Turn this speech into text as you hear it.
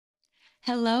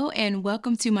Hello and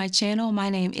welcome to my channel. My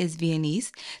name is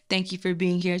Vianice. Thank you for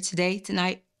being here today,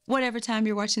 tonight, whatever time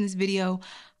you're watching this video.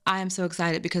 I am so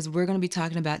excited because we're going to be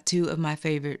talking about two of my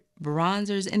favorite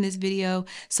bronzers in this video.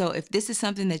 So if this is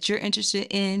something that you're interested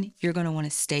in, you're going to want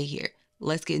to stay here.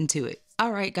 Let's get into it.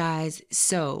 All right, guys.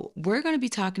 So we're going to be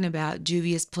talking about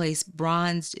Juvia's Place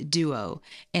Bronzed Duo,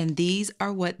 and these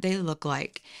are what they look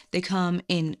like. They come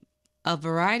in a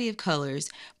variety of colors,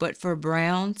 but for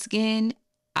brown skin,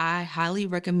 I highly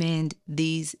recommend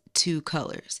these two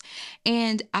colors.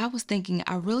 And I was thinking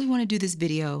I really want to do this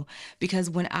video because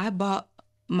when I bought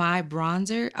my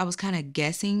bronzer, I was kind of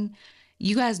guessing.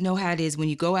 You guys know how it is when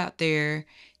you go out there,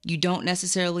 you don't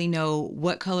necessarily know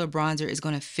what color bronzer is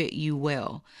going to fit you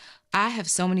well. I have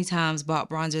so many times bought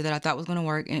bronzer that I thought was going to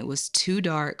work and it was too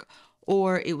dark,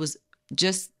 or it was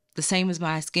just the same as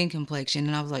my skin complexion,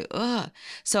 and I was like, ugh.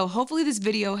 So hopefully this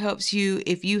video helps you.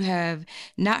 If you have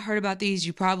not heard about these,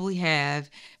 you probably have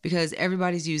because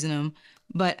everybody's using them.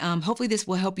 But hopefully this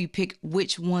will help you pick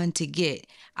which one to get.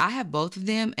 I have both of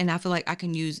them and I feel like I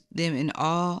can use them in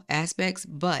all aspects,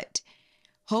 but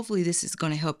hopefully this is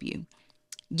going to help you.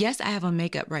 Yes, I have on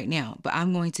makeup right now, but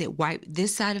I'm going to wipe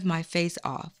this side of my face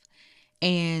off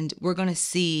and we're going to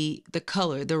see the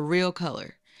color, the real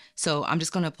color. So I'm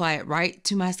just going to apply it right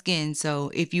to my skin. So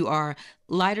if you are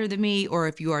lighter than me or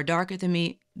if you are darker than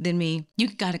me, you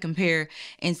can kind of compare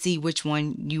and see which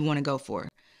one you want to go for.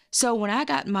 So when I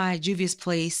got my Juvia's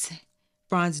Place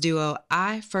Bronze Duo,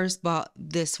 I first bought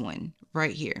this one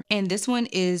right here. And this one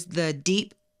is the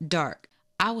Deep Dark.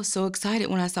 I was so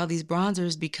excited when I saw these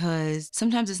bronzers because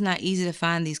sometimes it's not easy to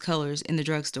find these colors in the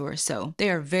drugstore. So they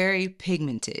are very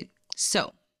pigmented.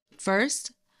 So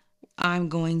first, I'm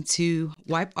going to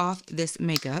wipe off this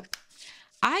makeup.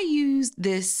 I use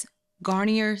this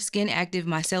Garnier Skin Active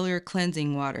Micellar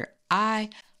Cleansing Water. I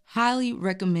highly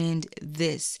recommend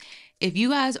this. If you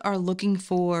guys are looking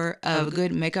for a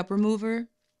good makeup remover,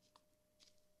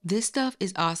 this stuff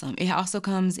is awesome. It also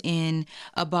comes in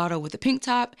a bottle with a pink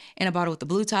top and a bottle with a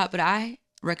blue top, but I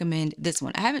recommend this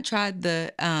one. I haven't tried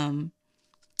the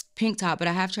pink top, but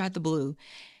I have tried the blue.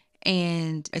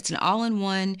 And it's an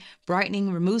all-in-one,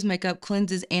 brightening, removes makeup,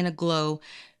 cleanses, and a glow.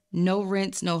 No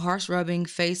rinse, no harsh rubbing,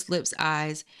 face, lips,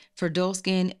 eyes, for dull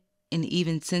skin and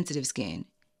even sensitive skin.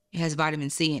 It has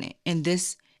vitamin C in it, and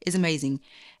this is amazing.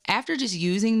 After just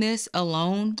using this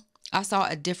alone, I saw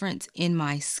a difference in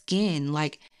my skin.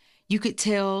 Like, you could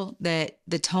tell that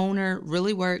the toner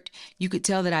really worked. You could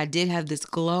tell that I did have this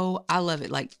glow. I love it.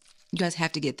 Like, you guys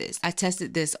have to get this. I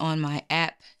tested this on my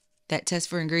app that tests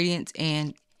for ingredients,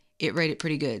 and it rated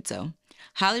pretty good. So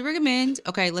highly recommend.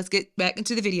 Okay, let's get back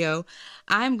into the video.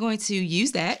 I'm going to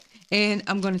use that and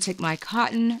I'm going to take my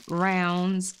cotton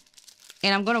rounds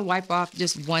and I'm going to wipe off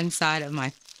just one side of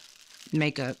my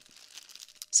makeup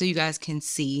so you guys can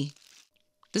see.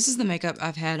 This is the makeup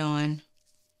I've had on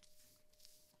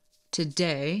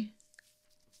today.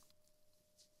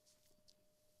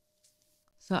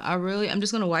 So I'm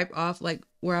just going to wipe off like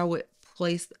where I would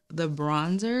place the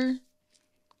bronzer,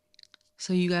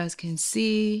 so you guys can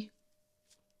see.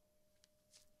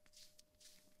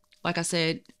 Like I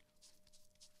said,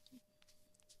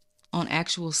 on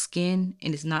actual skin,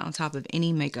 and it's not on top of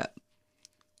any makeup,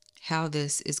 how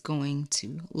this is going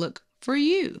to look for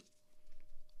you.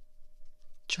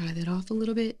 Dry that off a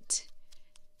little bit.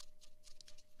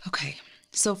 Okay,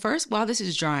 so first, while this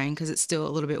is drying, because it's still a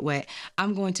little bit wet,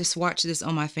 I'm going to swatch this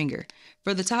on my finger.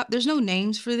 For the top, there's no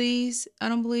names for these, I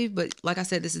don't believe, but like I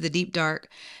said, this is the Deep Dark.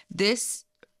 This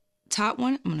top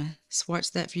one, I'm gonna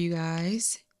swatch that for you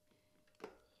guys.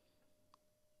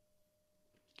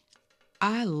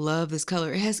 I love this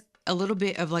color. It has a little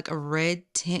bit of like a red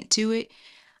tint to it.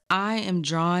 I am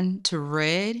drawn to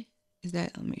red.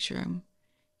 Let me make sure I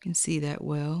can see that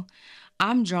well.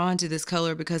 I'm drawn to this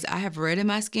color because I have red in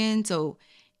my skin. So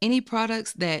any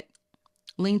products that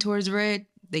lean towards red,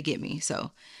 they get me.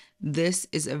 So this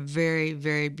is a very,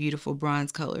 very beautiful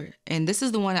bronze color. And this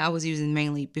is the one I was using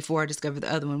mainly before I discovered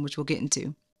the other one, which we'll get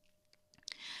into.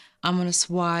 I'm going to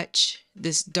swatch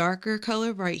this darker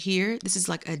color right here. This is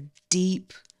like a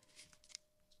deep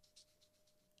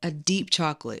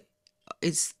chocolate.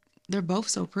 They're both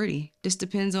so pretty. Just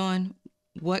depends on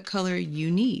what color you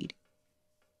need.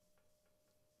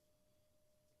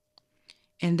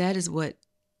 And that is what,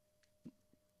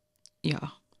 y'all,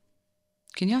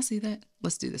 can y'all see that?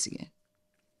 Let's do this again.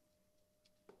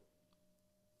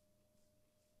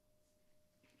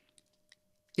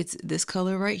 It's this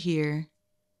color right here.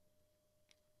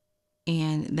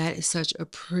 And that is such a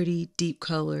pretty deep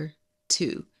color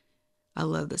too. I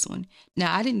love this one.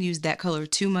 Now, I didn't use that color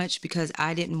too much because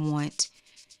I didn't want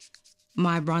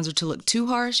my bronzer to look too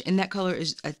harsh, and that color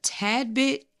is a tad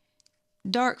bit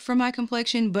dark for my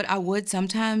complexion, but I would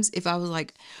sometimes, if I was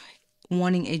like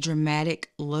wanting a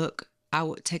dramatic look, I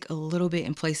would take a little bit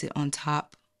and place it on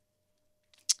top.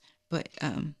 But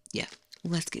yeah,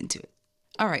 let's get into it.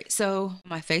 All right, so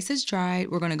my face is dried.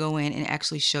 We're gonna go in and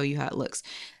actually show you how it looks.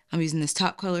 I'm using this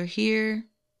top color here.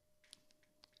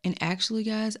 And actually,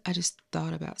 guys, I just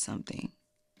thought about something.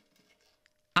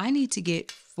 I need to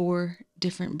get 4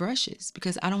 different brushes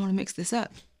because I don't want to mix this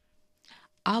up.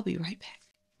 I'll be right back.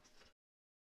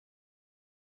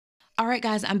 All right,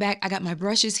 guys, I'm back. I got my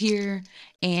brushes here,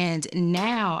 and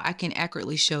now I can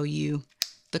accurately show you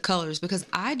the colors because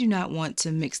I do not want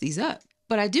to mix these up.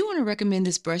 But I do want to recommend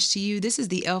this brush to you. This is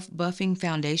the e.l.f. Buffing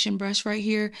Foundation brush right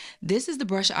here. This is the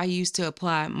brush I use to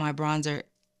apply my bronzer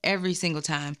every single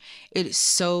time. It is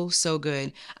so, so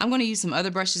good. I'm going to use some other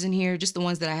brushes in here, just the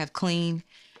ones that I have clean.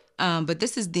 But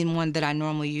this is the one that I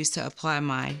normally use to apply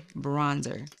my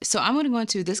bronzer. So I'm going to go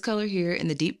into this color here in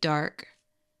the deep dark.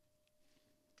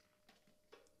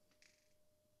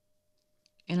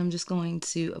 And I'm just going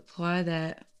to apply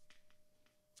that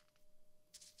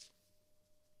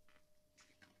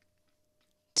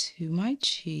to my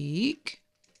cheek.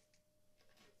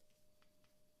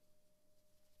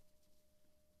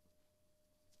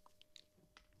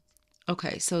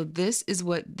 Okay, so this is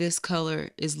what this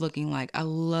color is looking like. I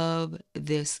love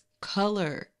this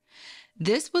color.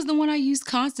 This was the one I used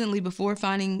constantly before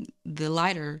finding the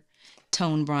lighter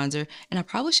tone bronzer. And I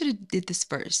probably should have did this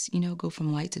first, you know, go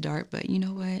from light to dark, but you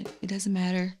know what? It doesn't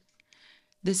matter.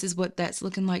 This is what that's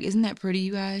looking like. Isn't that pretty,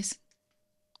 you guys?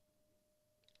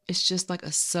 It's just like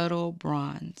a subtle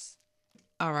bronze.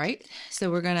 All right, so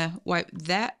we're gonna wipe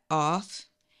that off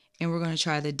and we're gonna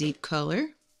try the deep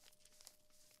color.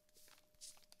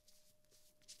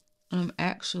 I'm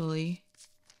actually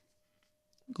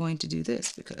going to do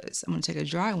this because I'm going to take a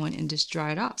dry one and just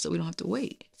dry it off so we don't have to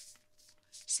wait.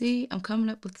 See, I'm coming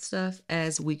up with stuff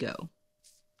as we go.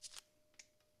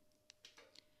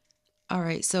 All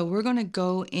right, so we're going to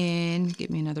go in, get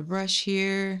me another brush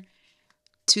here,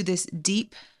 to this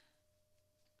deep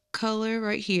color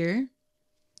right here.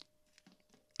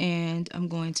 And I'm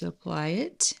going to apply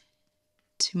it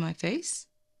to my face.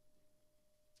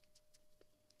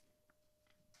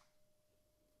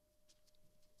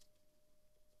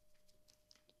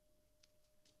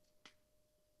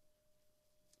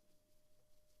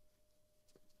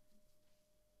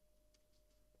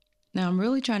 Now I'm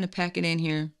really trying to pack it in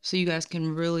here so you guys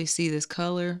can really see this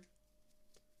color.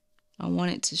 I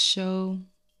want it to show.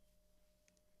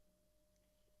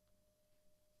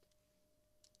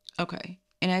 Okay,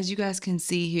 and as you guys can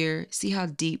see here, see how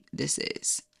deep this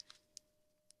is.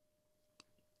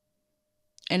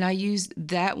 And I use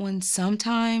that one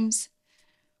sometimes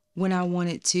when I want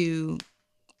it to,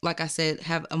 like I said,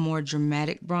 have a more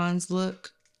dramatic bronze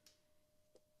look.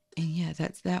 And yeah,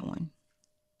 that's that one.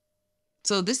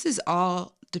 So this is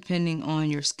all depending on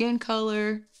your skin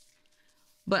color,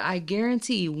 but I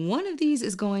guarantee one of these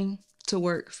is going to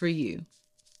work for you.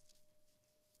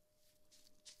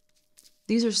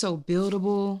 These are so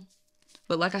buildable,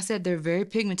 but like I said, they're very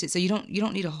pigmented, so you don't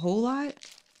need a whole lot.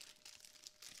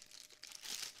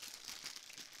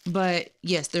 But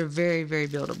yes, they're very, very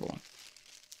buildable.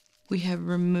 We have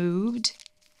removed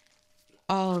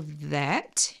all of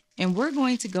that, and we're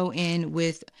going to go in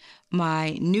with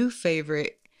my new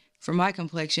favorite for my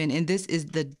complexion, and this is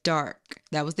the dark.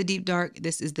 That was the deep dark.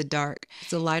 This is the dark.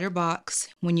 It's a lighter box.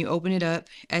 When you open it up,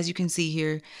 as you can see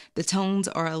here, the tones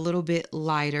are a little bit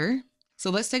lighter. So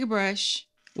let's take a brush.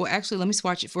 Well, actually, let me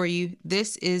swatch it for you.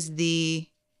 This is the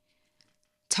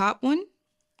top one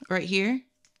right here.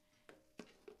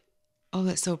 Oh,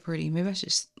 that's so pretty. Maybe I should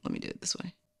just, let me do it this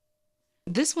way.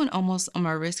 This one almost on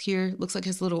my wrist here looks like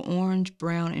it's a little orange,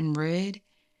 brown, and red.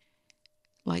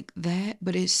 Like that,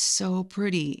 but it's so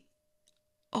pretty.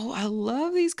 Oh, I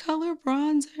love these color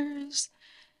bronzers.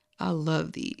 I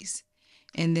love these.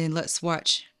 And then let's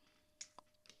swatch.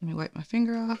 Let me wipe my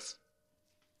finger off.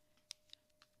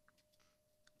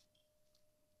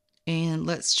 And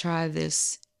let's try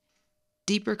this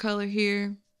deeper color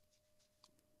here.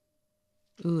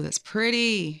 Ooh, that's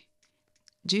pretty.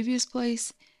 Juvia's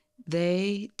Place,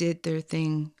 they did their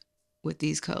thing with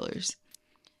these colors.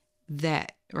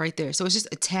 That right there. So it's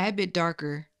just a tad bit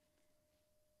darker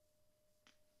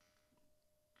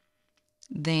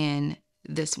than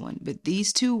this one, but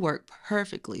these two work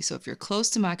perfectly. So if you're close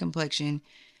to my complexion,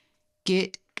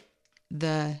 get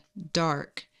the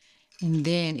dark. And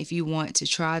then if you want to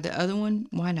try the other one,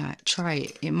 why not? Try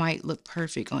it. It might look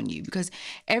perfect on you because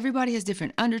everybody has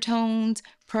different undertones,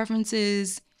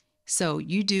 preferences. So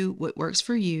you do what works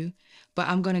for you, but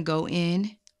I'm going to go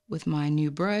in with my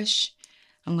new brush.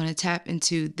 I'm going to tap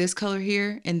into this color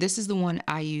here, and this is the one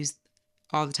I use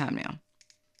all the time now.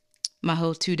 My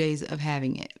whole 2 days of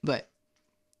having it, but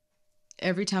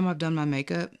every time I've done my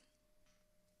makeup,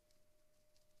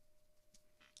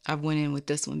 I've went in with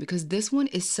this one because this one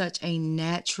is such a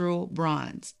natural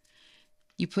bronze.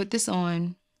 You put this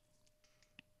on,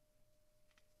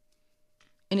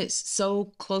 and it's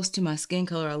so close to my skin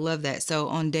color. I love that. So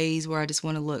on days where I just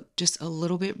want to look just a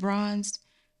little bit bronzed,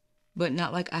 but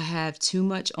not like I have too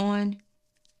much on,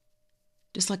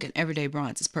 just like an everyday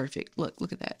bronze is perfect.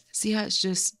 Look at that. See how it's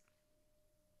just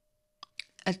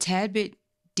a tad bit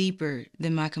deeper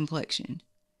than my complexion.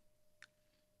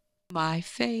 My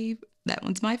fave. That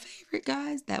one's my favorite,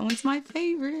 guys. That one's my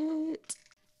favorite.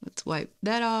 Let's wipe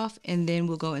that off, and then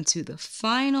we'll go into the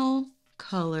final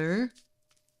color.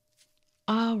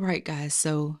 All right, guys,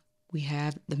 so we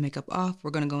have the makeup off.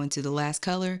 We're going to go into the last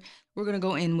color. We're going to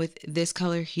go in with this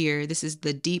color here. This is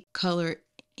the deep color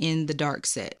in the dark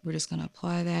set. We're just going to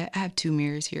apply that. I have 2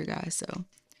 mirrors here, guys, so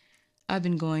I've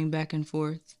been going back and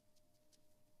forth.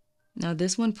 Now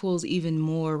this one pulls even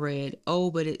more red. Oh,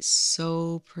 but it's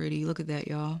so pretty. Look at that,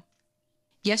 y'all.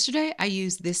 Yesterday, I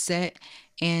used this set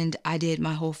and I did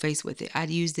my whole face with it. I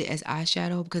used it as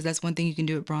eyeshadow because that's one thing you can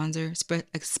do with bronzer,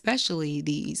 especially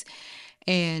these.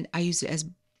 And I used it as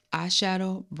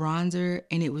eyeshadow, bronzer,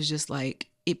 and it was just like,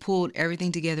 it pulled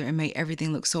everything together and made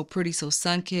everything look so pretty, so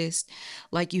sun-kissed,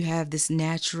 like you have this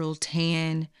natural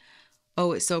tan.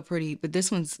 Oh, it's so pretty. But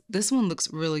this one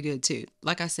looks really good too.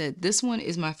 Like I said, this one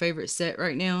is my favorite set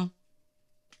right now.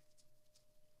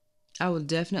 I will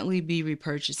definitely be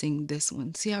repurchasing this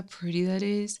one. See how pretty that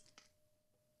is?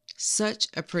 Such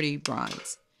a pretty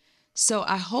bronze. So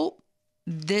I hope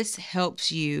this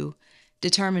helps you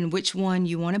determine which one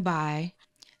you want to buy,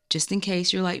 just in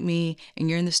case you're like me and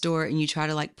you're in the store and you try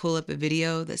to like pull up a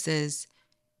video that says,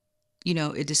 you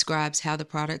know, it describes how the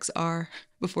products are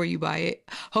before you buy it.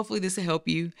 Hopefully this will help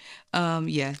you.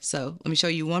 Yeah, so let me show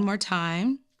you one more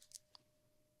time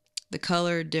the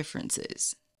color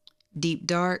differences. Deep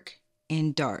dark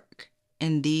and dark.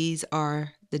 And these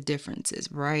are the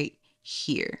differences right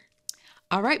here.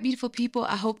 All right, beautiful people,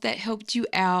 I hope that helped you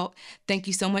out. Thank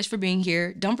you so much for being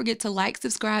here. Don't forget to like,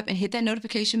 subscribe, and hit that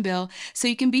notification bell so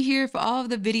you can be here for all of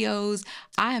the videos.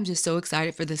 I am just so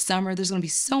excited for the summer. There's gonna be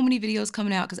so many videos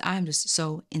coming out because I am just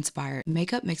so inspired.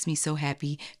 Makeup makes me so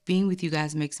happy. Being with you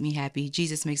guys makes me happy.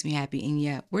 Jesus makes me happy. And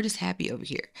yeah, we're just happy over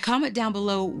here. Comment down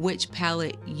below which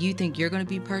palette you think you're gonna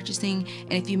be purchasing.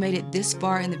 And if you made it this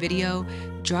far in the video,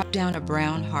 drop down a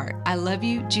brown heart. I love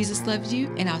you, Jesus loves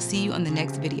you, and I'll see you on the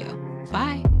next video.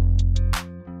 Bye.